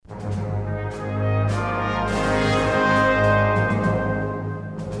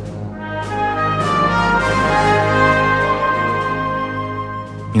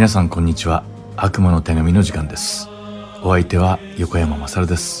皆さんこんにちは。悪魔の手紙の時間です。お相手は横山まさる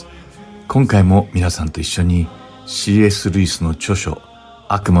です。今回も皆さんと一緒に C.S. ルイスの著書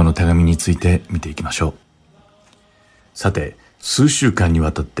悪魔の手紙について見ていきましょう。さて、数週間に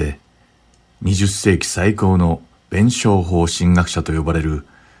わたって20世紀最高の弁証法神学者と呼ばれる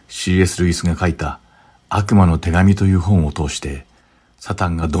C.S. ルイスが書いた悪魔の手紙という本を通して、サタ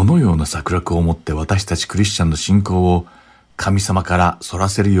ンがどのような策略を持って私たちクリスチャンの信仰を神様からそら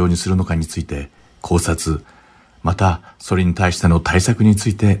せるようにするのかについて考察、またそれに対しての対策につ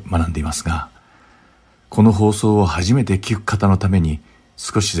いて学んでいますが、この放送を初めて聞く方のために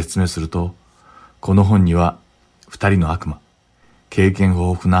少し説明すると、この本には2人の悪魔、経験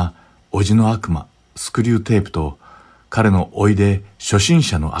豊富な叔父の悪魔スクリューテープと、彼の甥で初心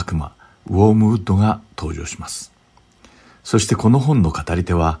者の悪魔ウォームウッドが登場します。そしてこの本の語り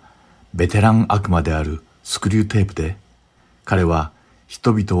手はベテラン悪魔であるスクリューテープで、彼は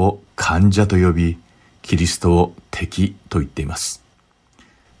人々を患者と呼び、キリストを敵と言っています。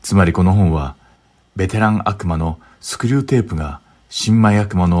つまりこの本はベテラン悪魔のスクリューテープが新米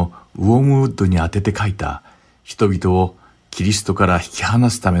悪魔のウォームウッドに当てて書いた人々をキリストから引き離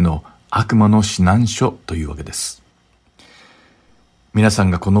すための悪魔の指南書というわけです。皆さ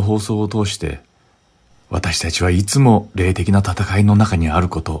んがこの放送を通して、私たちはいつも霊的な戦いの中にある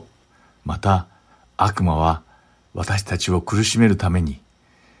こと、また悪魔は私たちを苦しめるために、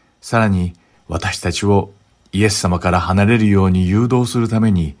さらに私たちをイエス様から離れるように誘導するた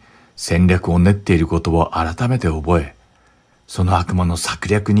めに戦略を練っていることを改めて覚え、その悪魔の策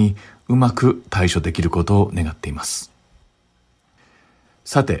略にうまく対処できることを願っています。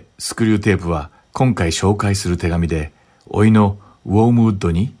さて、スクリューテープは今回紹介する手紙で、甥のウォームウッ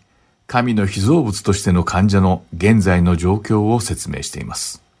ドに神の被造物としての患者の現在の状況を説明していま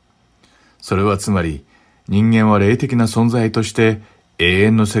す。それはつまり、人間は霊的な存在として永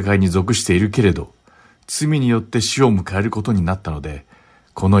遠の世界に属しているけれど、罪によって死を迎えることになったので、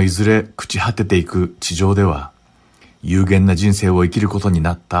このいずれ朽ち果てていく地上では、有限な人生を生きることに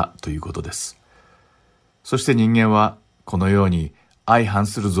なったということです。そして人間はこのように相反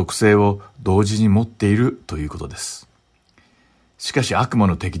する属性を同時に持っているということです。しかし悪魔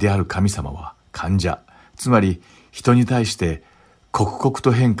の敵である神様は患者、つまり人に対して刻々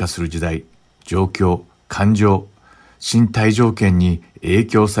と変化する時代、状況、感情、身体条件に影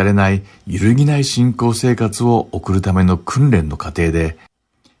響されない揺るぎない信仰生活を送るための訓練の過程で、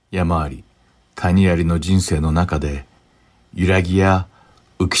山あり谷ありの人生の中で揺らぎや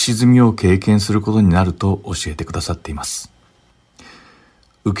浮き沈みを経験することになると教えてくださっています。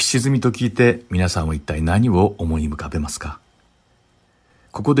浮き沈みと聞いて皆さんは一体何を思い浮かべますか？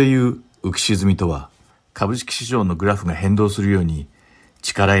ここで言う浮き沈みとは、株式市場のグラフが変動するように、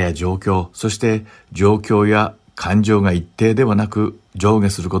力や状況、そして状況や感情が一定ではなく上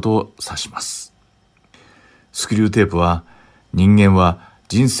下することを指します。スクリューテープは、人間は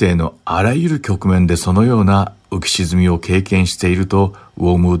人生のあらゆる局面でそのような浮き沈みを経験していると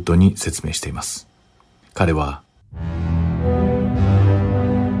ウォームウッドに説明しています。彼は、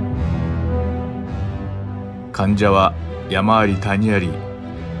患者は山あり谷あり、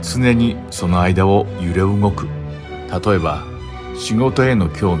常にその間を揺れ動く。例えば、仕事への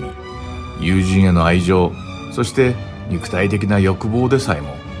興味、友人への愛情、そして肉体的な欲望でさえ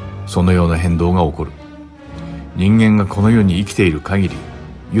も、そのような変動が起こる。人間がこの世に生きている限り、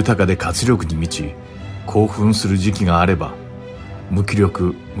豊かで活力に満ち、興奮する時期があれば、無気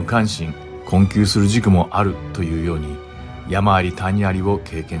力、無関心、困窮する時期もあるというように、山あり谷ありを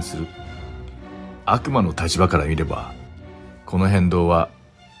経験する。悪魔の立場から見れば、この変動は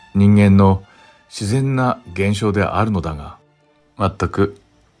人間の自然な現象であるのだが、全く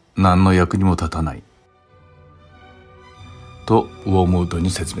何の役にも立たないとウォームウッドに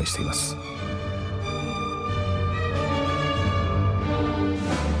説明しています。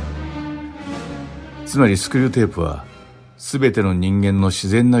つまりスクリューテープは、すべての人間の自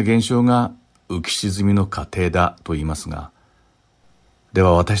然な現象が浮き沈みの過程だと言いますが、で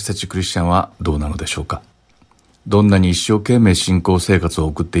は私たちクリスチャンはどうなのでしょうか？どんなに一生懸命信仰生活を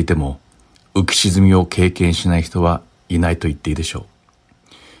送っていても、浮き沈みを経験しない人はいないと言っていいでしょう。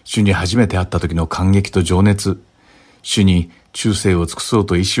主に初めて会った時の感激と情熱、主に忠誠を尽くそう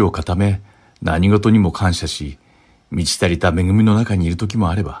と意志を固め、何事にも感謝し、満ち足りた恵みの中にいる時も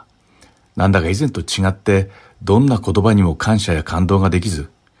あれば、なんだか以前と違ってどんな言葉にも感謝や感動ができず、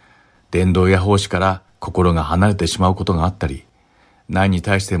伝道や奉仕から心が離れてしまうことがあったり、何に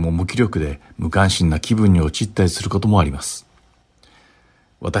対しても無気力で無関心な気分に陥ったりすることもあります。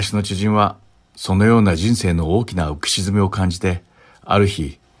私の知人はそのような人生の大きな浮き沈みを感じて、ある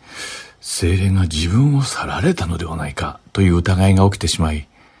日、聖霊が自分を去られたのではないかという疑いが起きてしまい、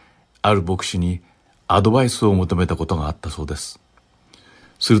ある牧師にアドバイスを求めたことがあったそうです。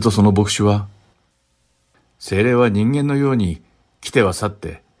するとその牧師は、聖霊は人間のように来ては去っ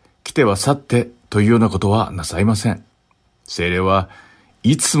て、来ては去ってというようなことはなさいません。聖霊は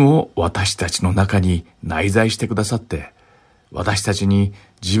いつも私たちの中に内在してくださって、私たちに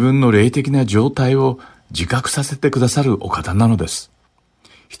自分の霊的な状態を自覚させてくださるお方なのです。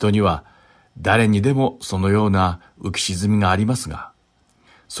人には誰にでもそのような浮き沈みがありますが、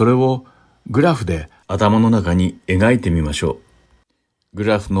それをグラフで頭の中に描いてみましょう。グ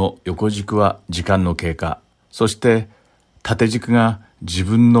ラフの横軸は時間の経過、そして縦軸が自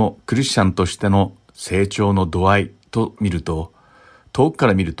分のクリスチャンとしての成長の度合いと見ると、遠くか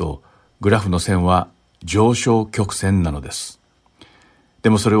ら見るとグラフの線は上昇曲線なのです。で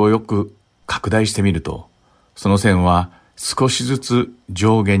もそれをよく拡大してみると、その線は少しずつ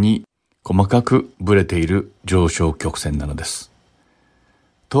上下に細かくぶれている上昇曲線なのです。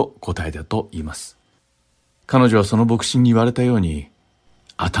と答えだと言います。彼女はその牧師に言われたように、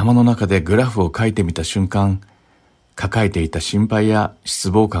頭の中でグラフを書いてみた瞬間、抱えていた心配や失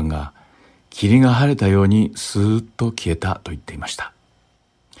望感が霧が晴れたようにスーッと消えたと言っていました。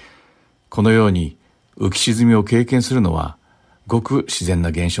このように浮き沈みを経験するのはごく自然な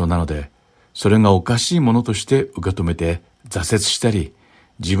現象なので、それがおかしいものとして受け止めて挫折したり、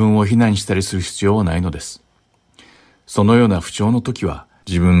自分を非難したりする必要はないのです。そのような不調の時は、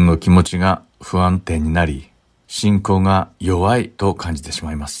自分の気持ちが不安定になり、信仰が弱いと感じてし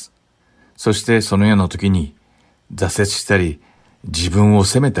まいます。そしてそのような時に、挫折したり、自分を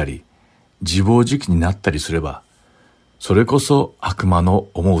責めたり、自暴自棄になったりすれば、それこそ悪魔の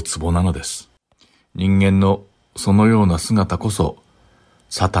思うツボなのです。人間のそのような姿こそ、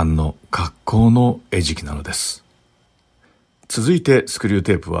サタンの格好の餌食なのです。続いてスクリュー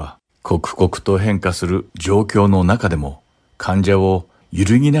テープは、刻々と変化する状況の中でも、患者を揺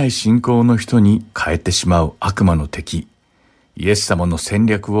るぎない信仰の人に変えてしまう悪魔の敵、イエス様の戦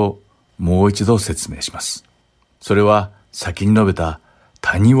略をもう一度説明します。それは先に述べた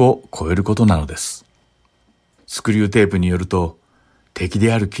谷を越えることなのです。スクリューテープによると、敵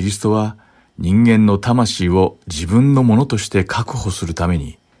であるキリストは人間の魂を自分のものとして確保するため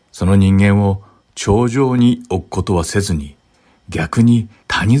に、その人間を頂上に置くことはせずに、逆に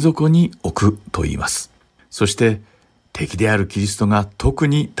谷底に置くと言います。そして敵であるキリストが特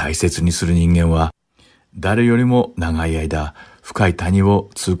に大切にする人間は、誰よりも長い間深い谷を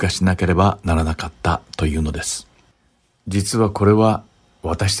通過しなければならなかったというのです。実はこれは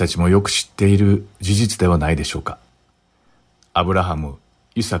私たちもよく知っている事実ではないでしょうか。アブラハム、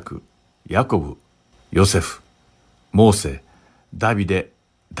イサク、ヤコブ、ヨセフ、モーセ、ダビデ、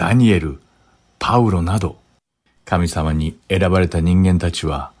ダニエル、パウロなど、神様に選ばれた人間たち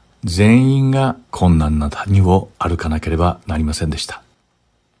は全員が困難な谷を歩かなければなりませんでした。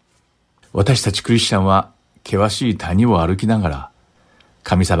私たちクリスチャンは険しい谷を歩きながら、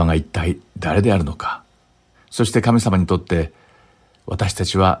神様が一体誰であるのか、そして神様にとって私た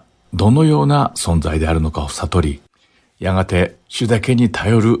ちはどのような存在であるのかを悟り、やがて主だけに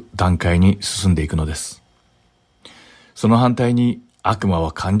頼る段階に進んでいくのです。その反対に悪魔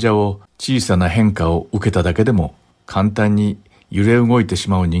は患者を小さな変化を受けただけでも簡単に揺れ動いてし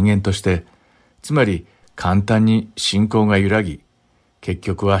まう人間として、つまり簡単に信仰が揺らぎ、結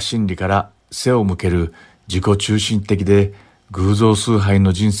局は真理から背を向ける自己中心的で偶像崇拝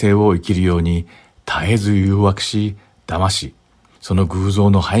の人生を生きるように絶えず誘惑し、騙し、その偶像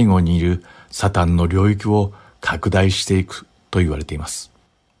の背後にいるサタンの領域を拡大していくと言われています。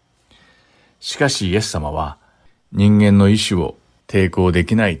しかしイエス様は人間の意志を抵抗で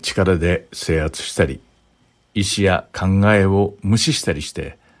きない力で制圧したり、意志や考えを無視したりし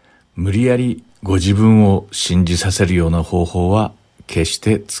て、無理やりご自分を信じさせるような方法は決し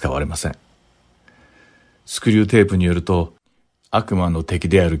て使われません。スクリューテープによると、悪魔の敵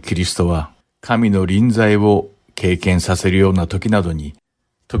であるキリストは、神の臨在を経験させるような時などに、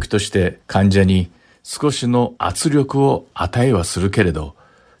時として患者に少しの圧力を与えはするけれど、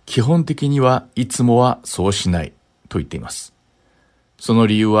基本的にはいつもはそうしないと言っています。その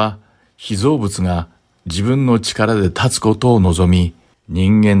理由は、被造物が自分の力で立つことを望み、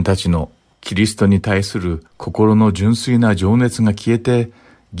人間たちのキリストに対する心の純粋な情熱が消えて、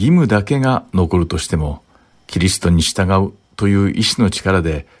義務だけが残るとしても、キリストに従うという意志の力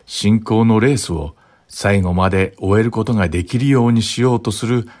で信仰のレースを最後まで終えることができるようにしようとす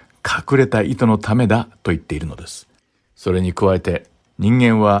る隠れた意図のためだと言っているのです。それに加えて、人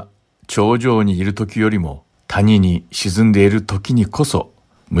間は頂上にいる時よりも谷に沈んでいる時にこそ、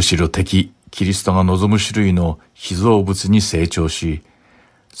むしろ敵キリストが望む種類の被造物に成長し、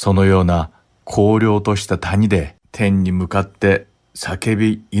そのような荒涼とした谷で天に向かって叫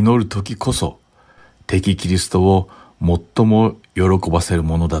び祈る時こそ敵キリストを最も喜ばせる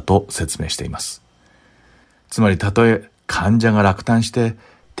ものだと説明しています。つまりたとえ患者が落胆して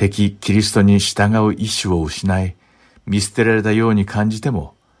敵キリストに従う意志を失い見捨てられたように感じて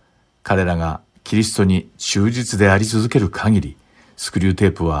も、彼らがキリストに忠実であり続ける限り、スクリューテ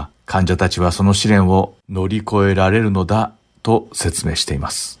ープは患者たちはその試練を乗り越えられるのだと説明していま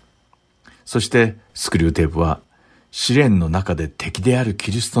す。そしてスクリューテープは試練の中で敵である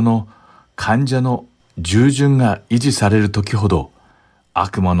キリストの患者の従順が維持される時ほど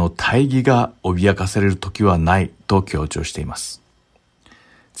悪魔の大義が脅かされる時はないと強調しています。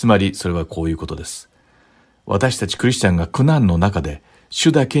つまりそれはこういうことです。私たちクリスチャンが苦難の中で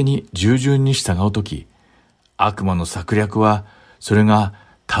主だけに従順に従うとき、悪魔の策略はそれが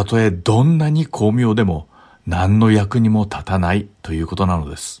たとえどんなに巧妙でも何の役にも立たないということなの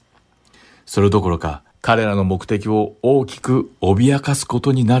です。それどころか彼らの目的を大きく脅かすこ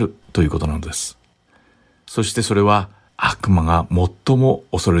とになるということなのです。そしてそれは悪魔が最も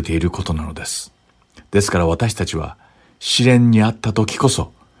恐れていることなのです。ですから私たちは試練にあった時こ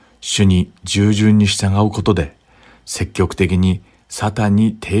そ主に従順に従うことで積極的にサタン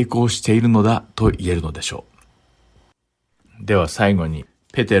に抵抗しているのだと言えるのでしょう。では最後に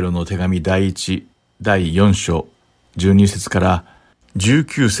ペテロの手紙第1、第4章12節から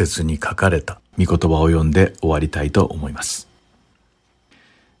19節に書かれた御言葉を読んで終わりたいと思います。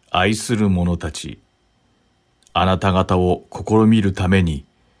愛する者たち、あなた方を試みるために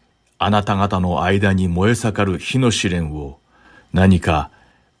あなた方の間に燃え盛る火の試練を何か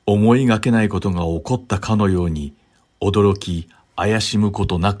思いがけないことが起こったかのように驚き怪しむこ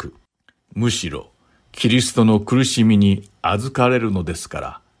となく、むしろキリストの苦しみに預かれるのです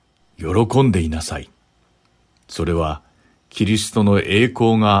から喜んでいなさい。それはキリストの栄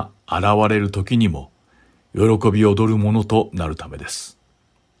光が現れる時にも喜び踊るものとなるためです。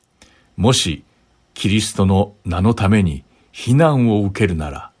もしキリストの名のために非難を受けるな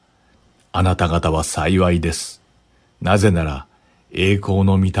らあなた方は幸いです。なぜなら栄光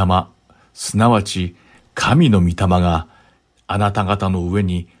の御霊、すなわち神の御霊があなた方の上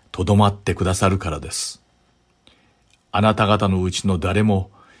にとどまってくださるからです。あなた方のうちの誰も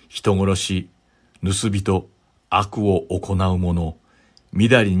人殺し、盗人、悪を行う者、み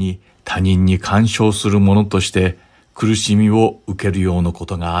だりに他人に干渉する者として苦しみを受けるようなこ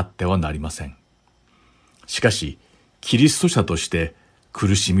とがあってはなりません。しかし、キリスト者として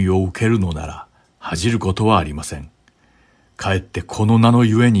苦しみを受けるのなら恥じることはありません。かえってこの名の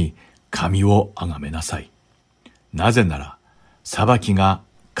ゆえに神をあがめなさい。なぜなら、裁きが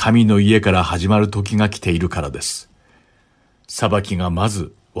神の家から始まる時が来ているからです。裁きがま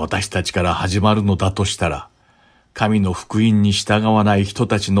ず私たちから始まるのだとしたら、神の福音に従わない人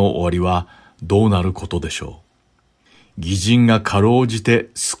たちの終わりはどうなることでしょう。義人がかろうじて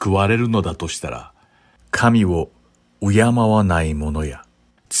救われるのだとしたら、神を敬わない者や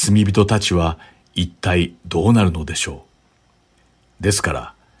罪人たちは一体どうなるのでしょう。ですか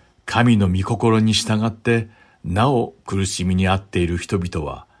ら、神の御心に従ってなお苦しみにあっている人々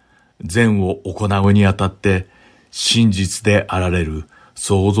は、善を行うにあたって真実であられる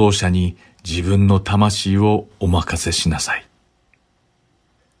創造者に自分の魂をお任せしなさい。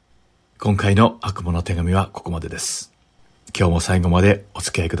今回の悪魔の手紙はここまでです。今日も最後までお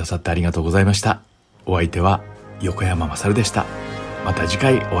付き合いくださってありがとうございました。お相手は横山まさるでした。また次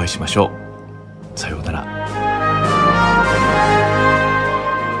回お会いしましょう。さようなら。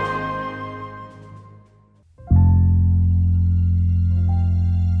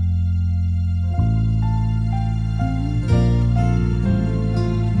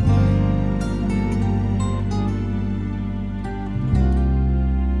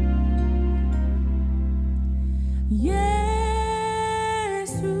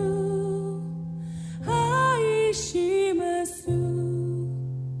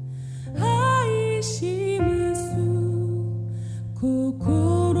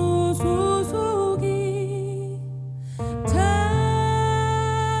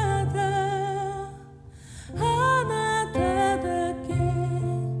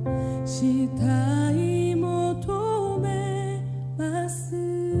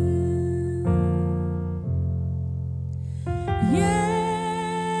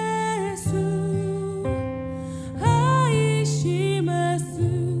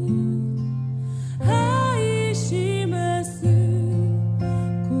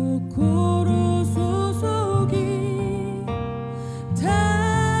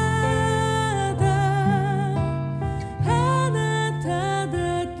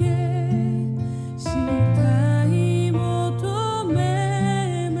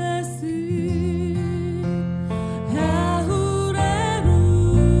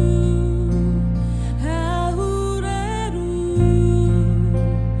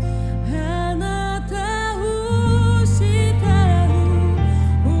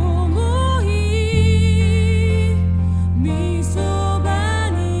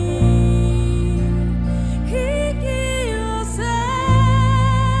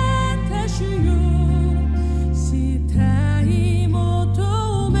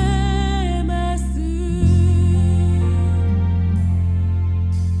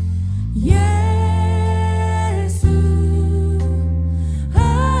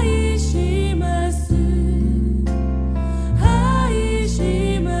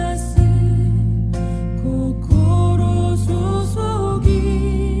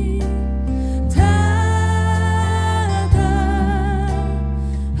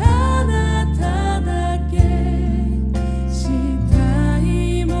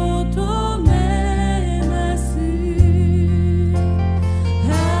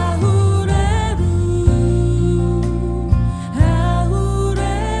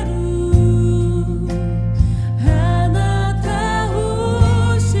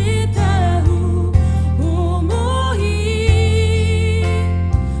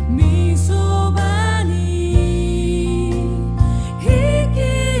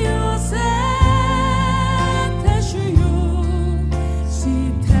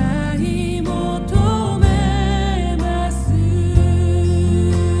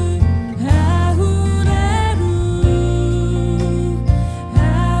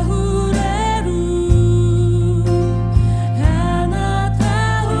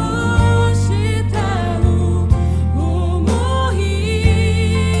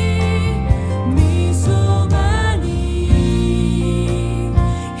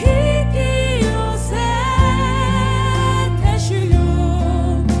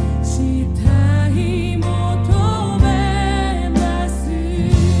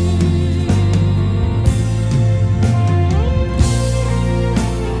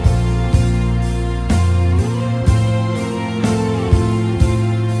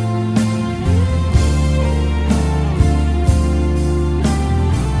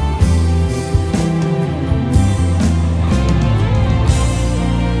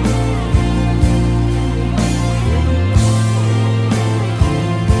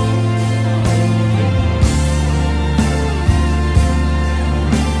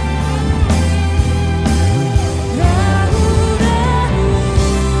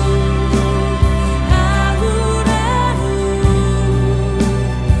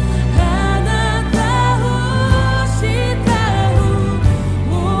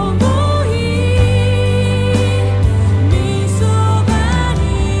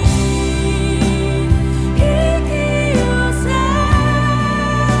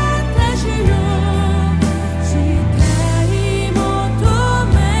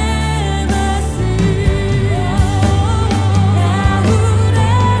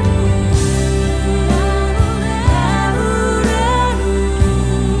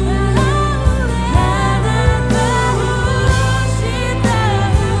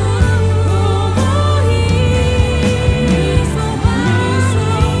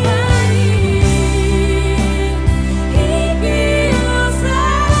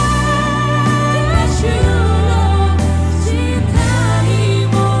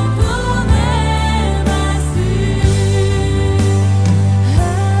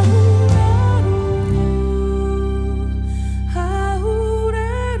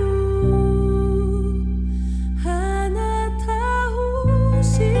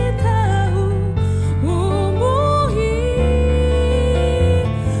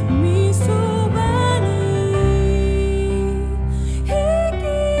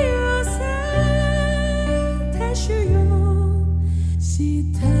し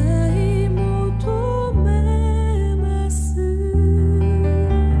て